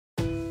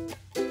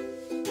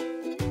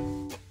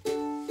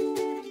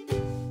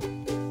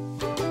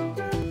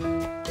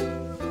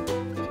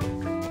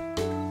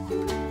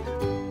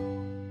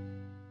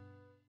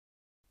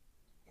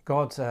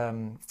God,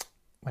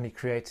 when he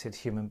created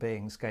human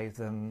beings, gave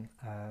them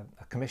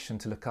a commission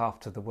to look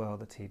after the world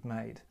that he'd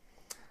made.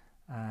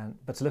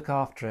 But to look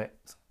after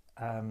it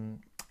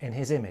in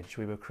his image.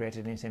 We were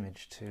created in his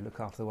image to look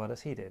after the world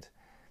as he did.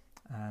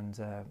 And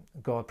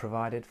God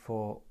provided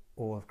for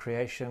all of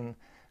creation.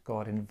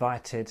 God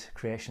invited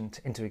creation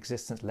into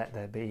existence. Let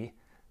there be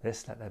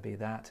this, let there be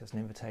that. It was an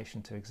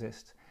invitation to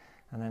exist.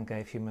 And then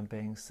gave human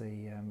beings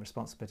the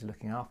responsibility of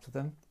looking after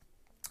them.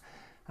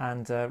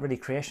 And really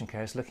creation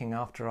care is looking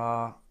after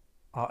our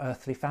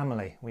earthly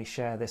family. We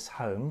share this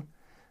home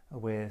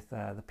with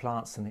the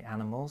plants and the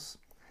animals.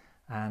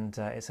 And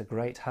it's a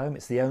great home.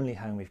 It's the only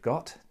home we've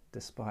got,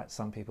 despite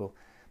some people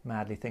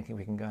madly thinking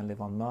we can go and live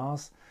on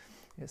Mars.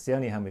 It's the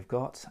only home we've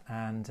got,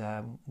 and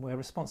we're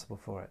responsible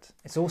for it.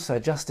 It's also a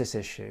justice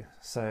issue.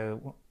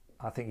 So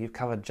I think you've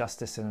covered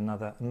justice in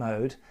another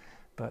mode,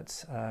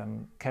 but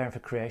caring for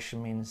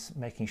creation means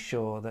making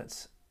sure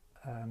that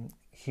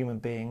human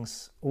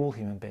beings, all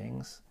human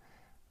beings,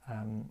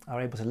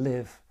 are able to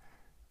live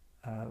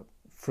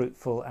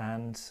fruitful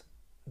and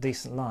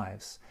decent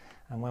lives.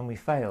 And when we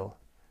fail,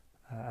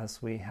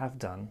 as we have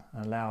done,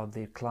 allowed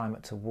the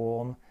climate to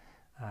warm,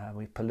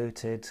 we've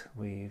polluted,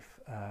 we've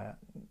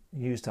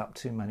used up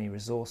too many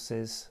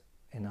resources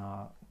in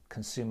our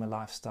consumer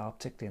lifestyle,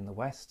 particularly in the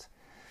West,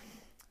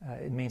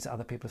 it means that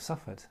other people have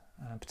suffered,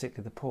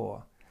 particularly the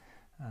poor.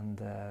 And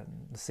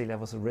the sea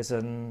levels have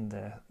risen,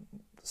 the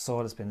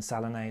soil has been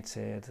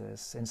salinated,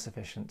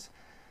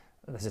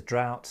 there's a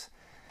drought.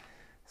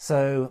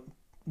 So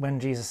when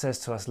Jesus says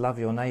to us, love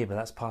your neighbour,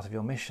 that's part of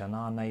your mission.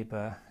 Our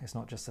neighbour is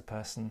not just the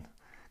person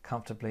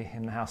comfortably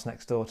in the house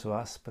next door to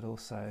us, but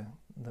also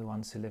the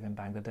ones who live in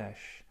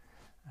Bangladesh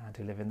and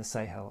who live in the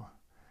Sahel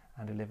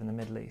and who live in the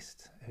Middle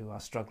East, who are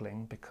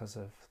struggling because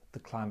of the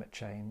climate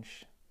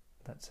change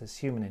that's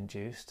human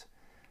induced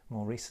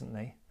more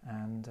recently,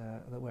 and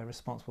that we're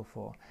responsible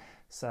for.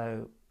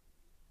 So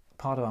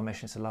part of our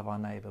mission is to love our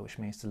neighbour, which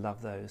means to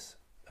love those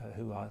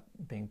who are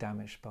being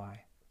damaged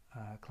by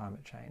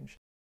climate change.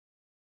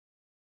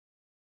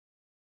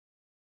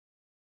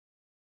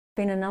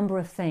 Been a number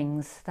of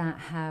things that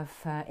have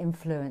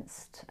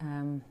influenced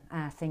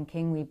our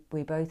thinking.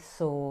 We both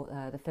saw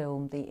the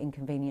film The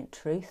Inconvenient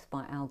Truth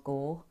by Al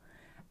Gore,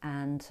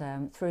 and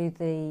through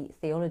the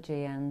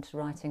theology and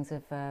writings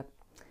of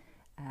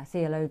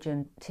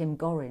theologian Tim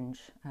Gorringe,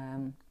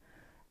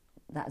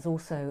 that has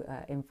also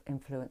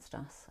influenced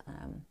us.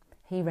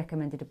 He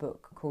recommended a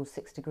book called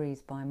 6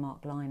 Degrees by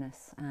Mark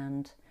Linus,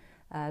 and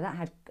that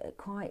had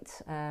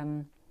quite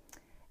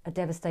a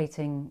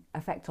devastating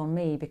effect on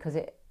me, because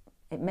it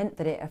meant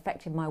that it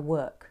affected my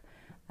work.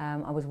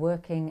 I was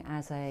working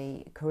as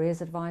a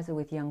careers advisor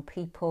with young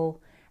people,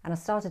 and I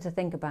started to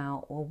think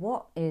about, well,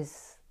 what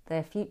is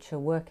their future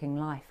working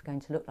life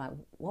going to look like?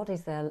 What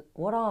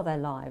are their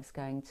lives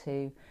going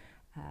to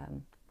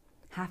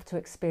have to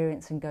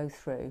experience and go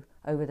through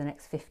over the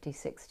next 50,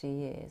 60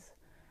 years?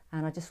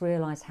 And I just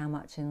realised how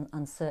much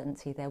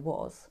uncertainty there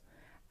was.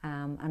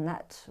 And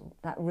that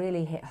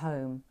really hit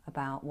home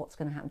about what's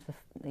going to happen to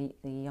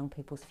the young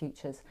people's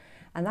futures.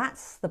 And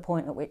that's the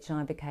point at which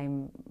I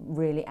became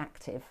really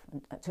active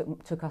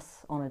and took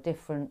us on a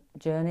different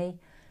journey.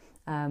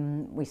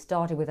 We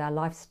started with our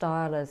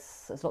lifestyle,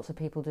 as lots of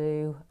people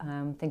do,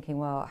 thinking,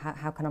 well,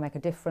 how can I make a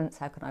difference?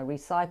 How can I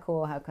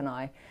recycle? How can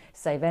I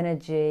save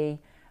energy?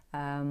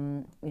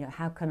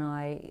 How can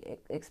I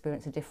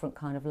experience a different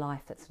kind of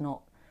life that's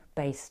not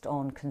based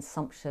on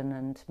consumption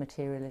and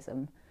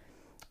materialism?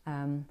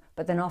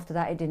 But then after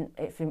that, it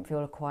didn't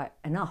feel quite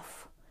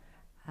enough.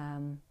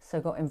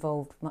 So got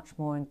involved much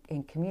more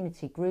in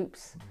community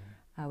groups.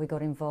 We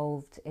got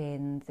involved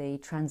in the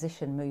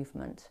transition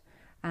movement.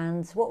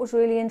 And what was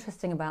really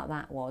interesting about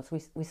that was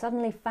we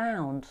suddenly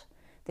found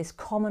this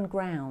common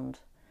ground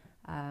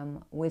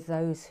with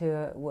those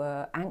who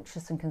were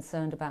anxious and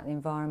concerned about the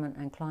environment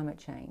and climate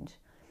change.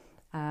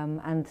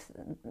 And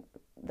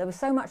there was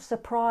so much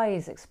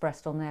surprise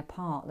expressed on their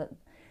part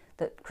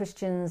that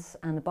Christians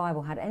and the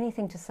Bible had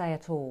anything to say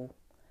at all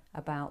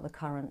about the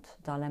current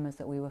dilemmas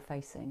that we were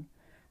facing.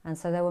 And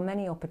so there were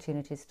many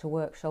opportunities to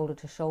work shoulder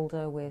to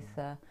shoulder with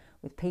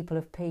people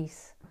of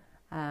peace,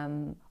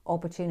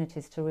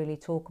 opportunities to really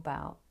talk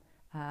about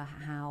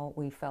how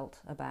we felt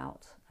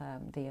about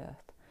the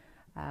earth.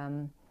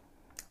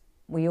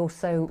 We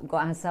also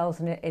got ourselves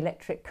an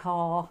electric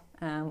car.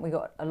 We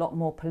got a lot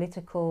more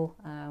political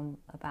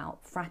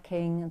about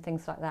fracking and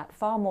things like that,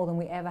 far more than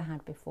we ever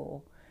had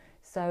before.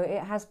 So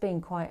it has been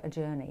quite a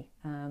journey,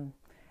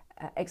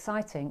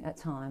 exciting at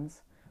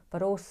times,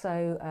 but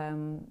also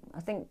I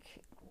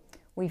think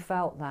we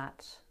felt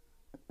that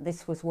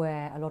this was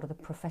where a lot of the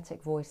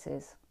prophetic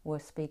voices were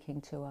speaking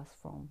to us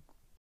from.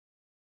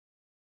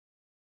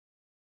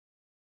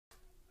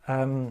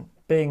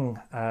 Being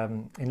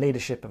in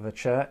leadership of a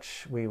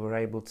church, we were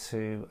able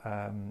to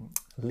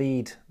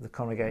lead the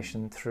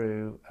congregation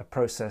through a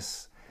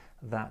process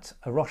that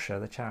A Rocha,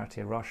 the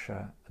charity A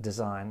Rocha,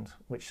 designed,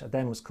 which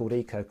then was called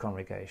Eco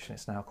Congregation.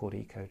 It's now called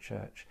Eco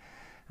Church.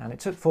 And it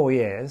took 4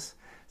 years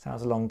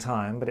Sounds a long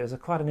time, but it was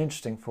quite an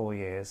interesting 4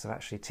 years of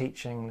actually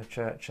teaching the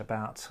church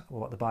about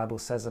what the Bible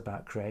says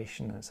about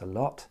creation, and it's a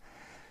lot,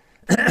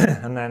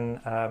 and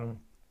then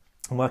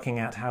working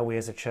out how we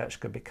as a church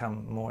could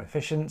become more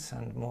efficient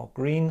and more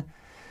green,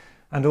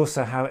 and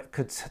also how it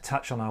could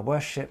touch on our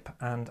worship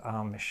and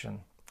our mission.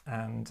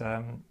 And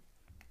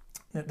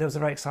there was a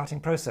very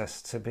exciting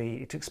process to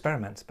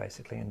experiment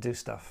basically and do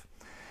stuff.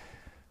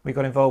 We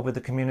got involved with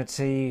the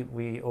community.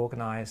 We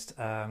organised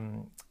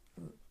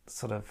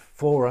sort of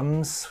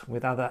forums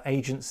with other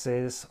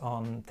agencies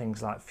on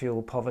things like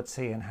fuel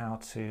poverty and how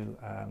to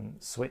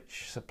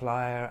switch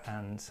supplier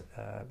and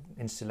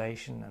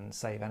installation and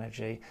save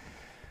energy.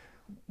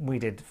 We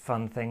did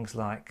fun things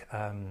like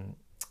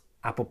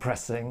apple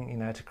pressing, you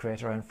know, to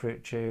create our own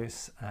fruit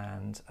juice,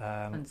 and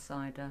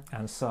cider,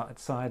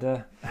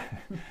 cider,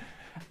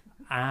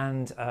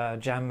 and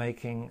jam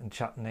making and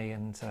chutney,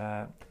 and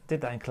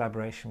did that in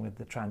collaboration with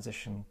the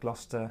Transition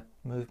Gloucester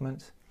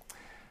movement.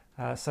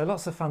 So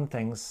lots of fun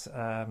things,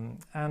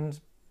 and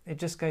it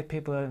just gave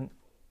people an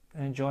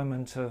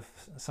enjoyment of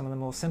some of the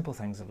more simple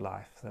things of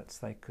life, that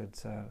they could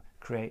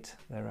create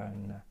their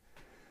own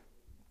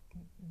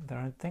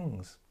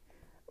things.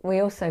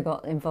 We also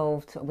got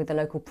involved with the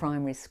local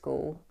primary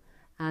school,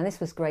 and this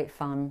was great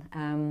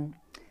fun.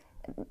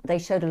 They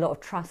showed a lot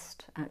of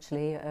trust,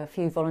 actually. A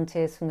few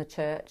volunteers from the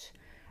church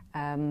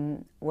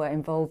were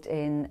involved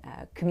in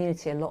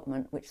community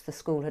allotment, which the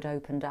school had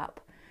opened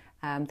up.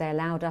 They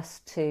allowed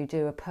us to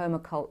do a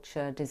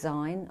permaculture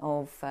design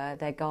of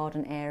their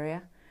garden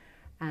area,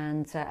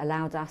 and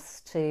allowed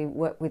us to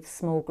work with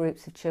small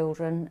groups of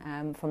children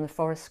from the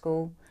forest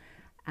school,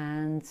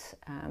 and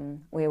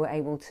we were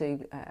able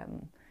to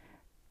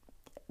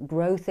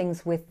grow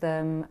things with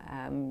them,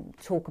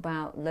 talk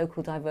about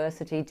local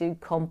diversity, do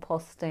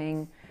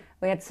composting.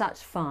 We had such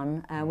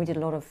fun. We did a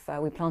lot of,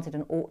 we planted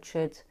an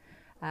orchard,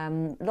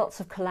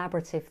 lots of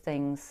collaborative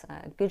things,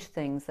 good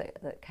things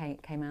that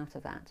came out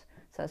of that.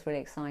 So that's really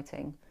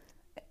exciting.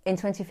 In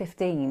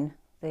 2015,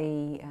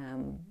 the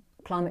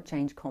climate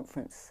change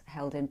conference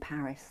held in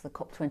Paris, the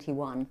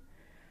COP21,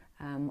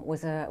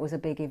 was a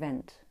big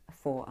event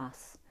for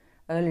us.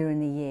 Earlier in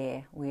the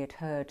year, we had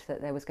heard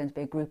that there was going to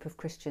be a group of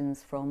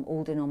Christians from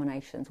all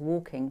denominations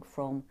walking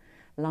from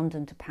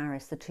London to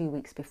Paris the 2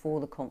 weeks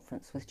before the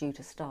conference was due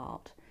to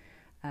start,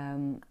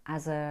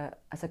 as a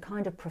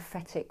kind of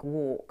prophetic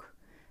walk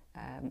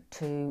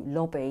to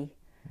lobby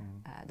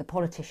the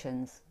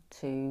politicians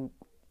to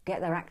get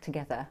their act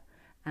together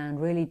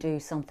and really do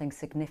something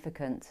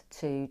significant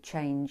to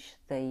change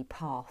the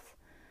path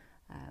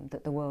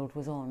that the world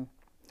was on.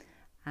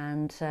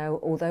 And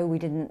although we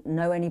didn't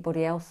know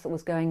anybody else that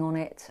was going on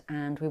it,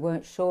 and we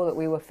weren't sure that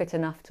we were fit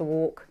enough to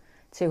walk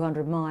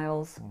 200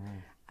 miles,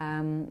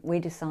 we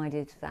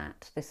decided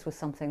that this was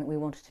something that we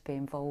wanted to be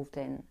involved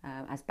in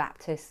as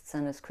Baptists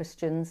and as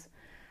Christians.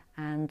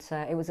 And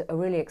it was a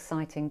really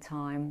exciting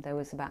time. There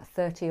was about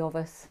 30 of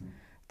us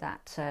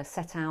that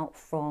set out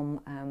from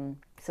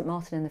St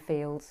Martin in the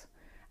Fields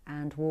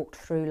and walked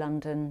through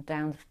London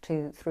down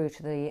through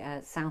to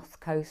the south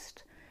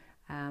coast,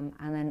 and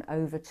then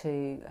over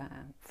to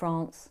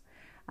France,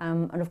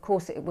 and of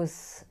course it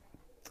was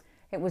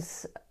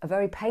a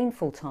very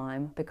painful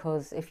time,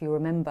 because if you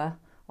remember,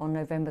 on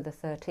November the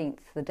 13th,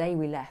 the day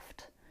we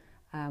left,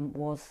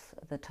 was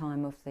the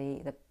time of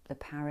the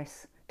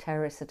Paris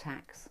terrorist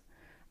attacks,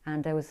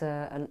 and there was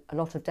a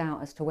lot of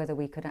doubt as to whether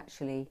we could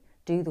actually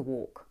do the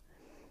walk.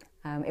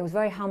 It was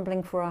very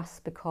humbling for us,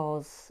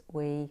 because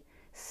we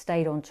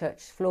stayed on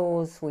church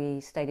floors,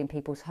 we stayed in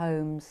people's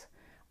homes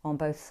on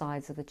both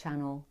sides of the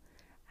Channel.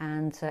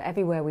 And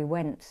everywhere we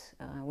went,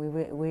 we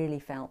really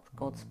felt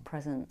God's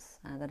presence,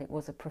 that it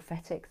was a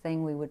prophetic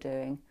thing we were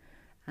doing,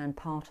 and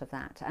part of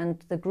that. And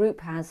the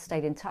group has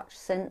stayed in touch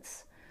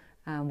since.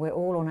 We're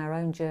all on our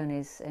own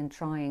journeys in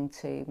trying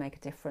to make a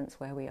difference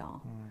where we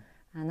are.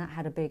 And that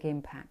had a big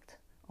impact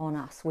on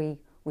us. We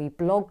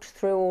blogged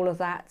through all of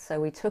that, so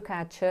we took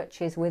our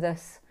churches with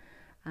us,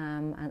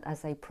 and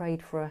as they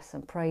prayed for us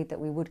and prayed that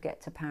we would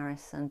get to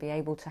Paris and be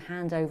able to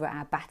hand over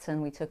our baton.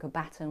 We took a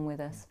baton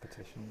with us,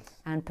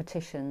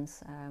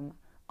 petitions,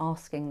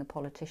 asking the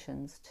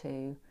politicians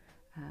to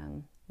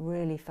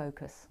really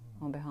focus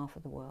on behalf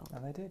of the world.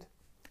 And they did.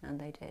 And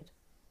they did.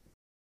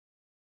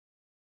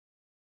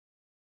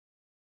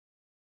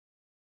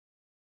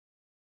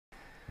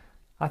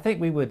 I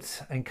think we would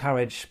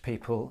encourage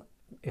people,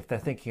 if they're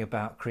thinking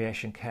about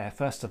creation care,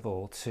 first of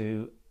all,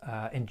 to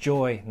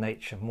enjoy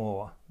nature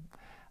more.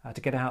 To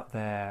get out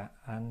there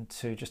and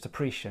to just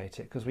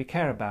appreciate it, because we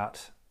care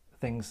about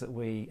things that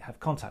we have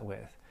contact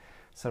with.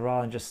 So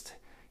rather than just,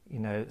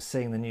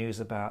 seeing the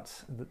news about,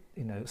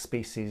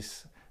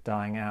 species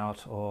dying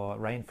out or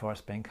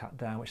rainforests being cut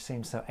down, which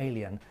seems so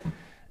alien,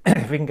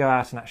 if we can go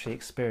out and actually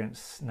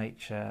experience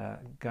nature,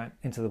 go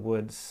into the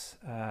woods,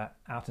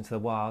 out into the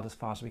wild as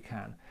far as we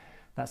can,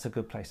 that's a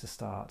good place to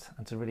start,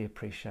 and to really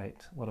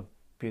appreciate what a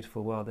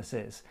beautiful world this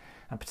is.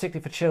 And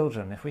particularly for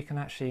children, if we can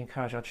actually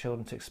encourage our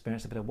children to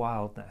experience a bit of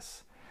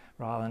wildness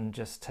rather than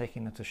just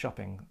taking them to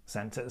shopping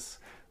centres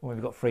when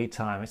we've got free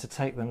time, is to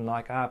take them,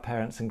 like our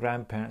parents and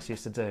grandparents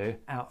used to do,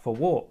 out for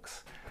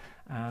walks,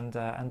 and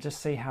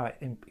just see how it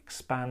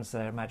expands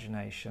their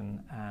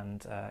imagination,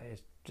 and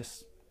it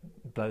just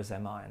blows their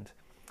mind.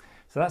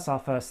 So that's our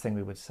first thing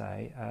we would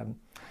say.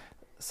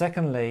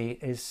 Secondly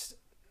is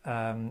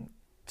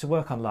to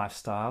work on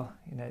lifestyle.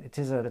 You know, it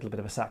is a little bit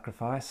of a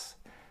sacrifice,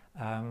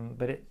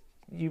 but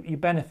you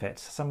benefit.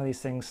 Some of these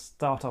things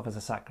start off as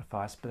a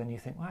sacrifice, but then you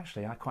think, well,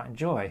 actually, I quite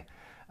enjoy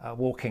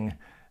walking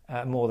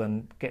more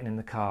than getting in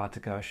the car to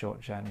go a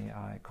short journey.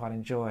 I quite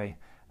enjoy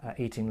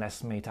eating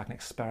less meat. I can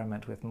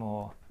experiment with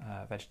more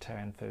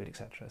vegetarian food,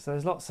 etc. So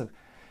there's lots of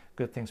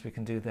good things we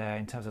can do there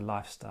in terms of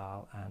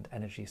lifestyle and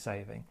energy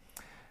saving.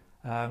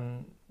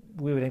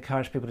 We would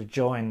encourage people to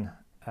join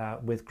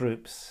with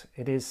groups.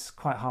 It is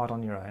quite hard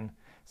on your own.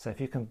 So if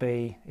you can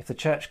if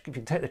you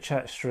can take the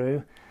church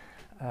through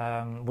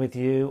with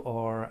you,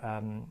 or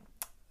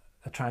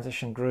a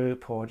transition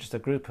group, or just a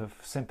group of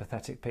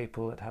sympathetic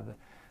people that have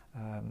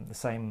the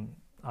same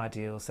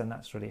ideals, then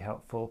that's really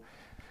helpful.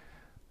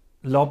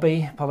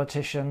 Lobby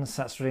politicians,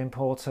 that's really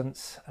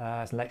important.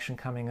 There's an election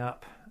coming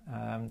up,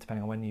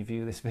 depending on when you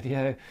view this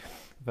video.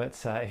 But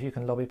if you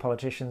can lobby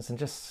politicians, and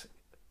just,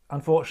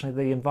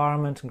 unfortunately, the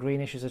environment and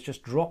green issues has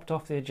just dropped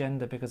off the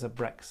agenda because of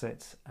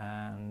Brexit,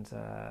 and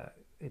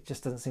it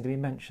just doesn't seem to be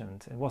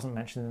mentioned. It wasn't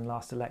mentioned in the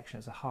last election.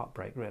 It's a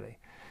heartbreak, really.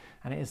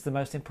 And it is the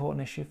most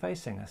important issue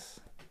facing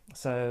us.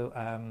 So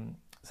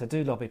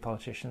do lobby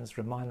politicians,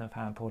 remind them of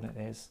how important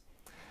it is.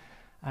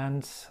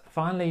 And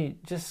finally,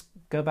 just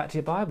go back to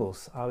your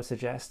Bibles, I would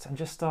suggest, and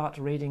just start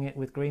reading it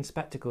with green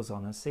spectacles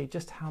on and see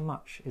just how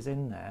much is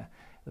in there.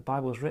 The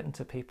Bible is written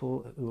to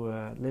people who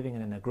are living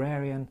in an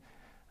agrarian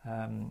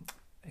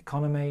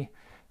economy,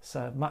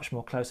 so much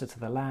more closer to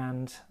the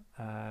land.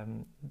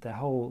 Their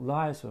whole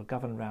lives were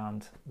governed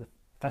around the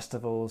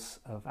festivals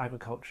of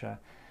agriculture,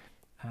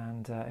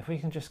 and if we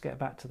can just get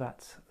back to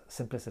that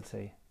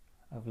simplicity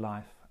of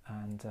life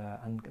and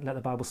let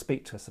the Bible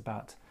speak to us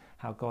about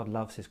how God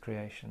loves his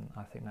creation,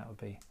 I think that would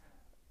be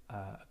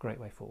a great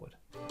way forward.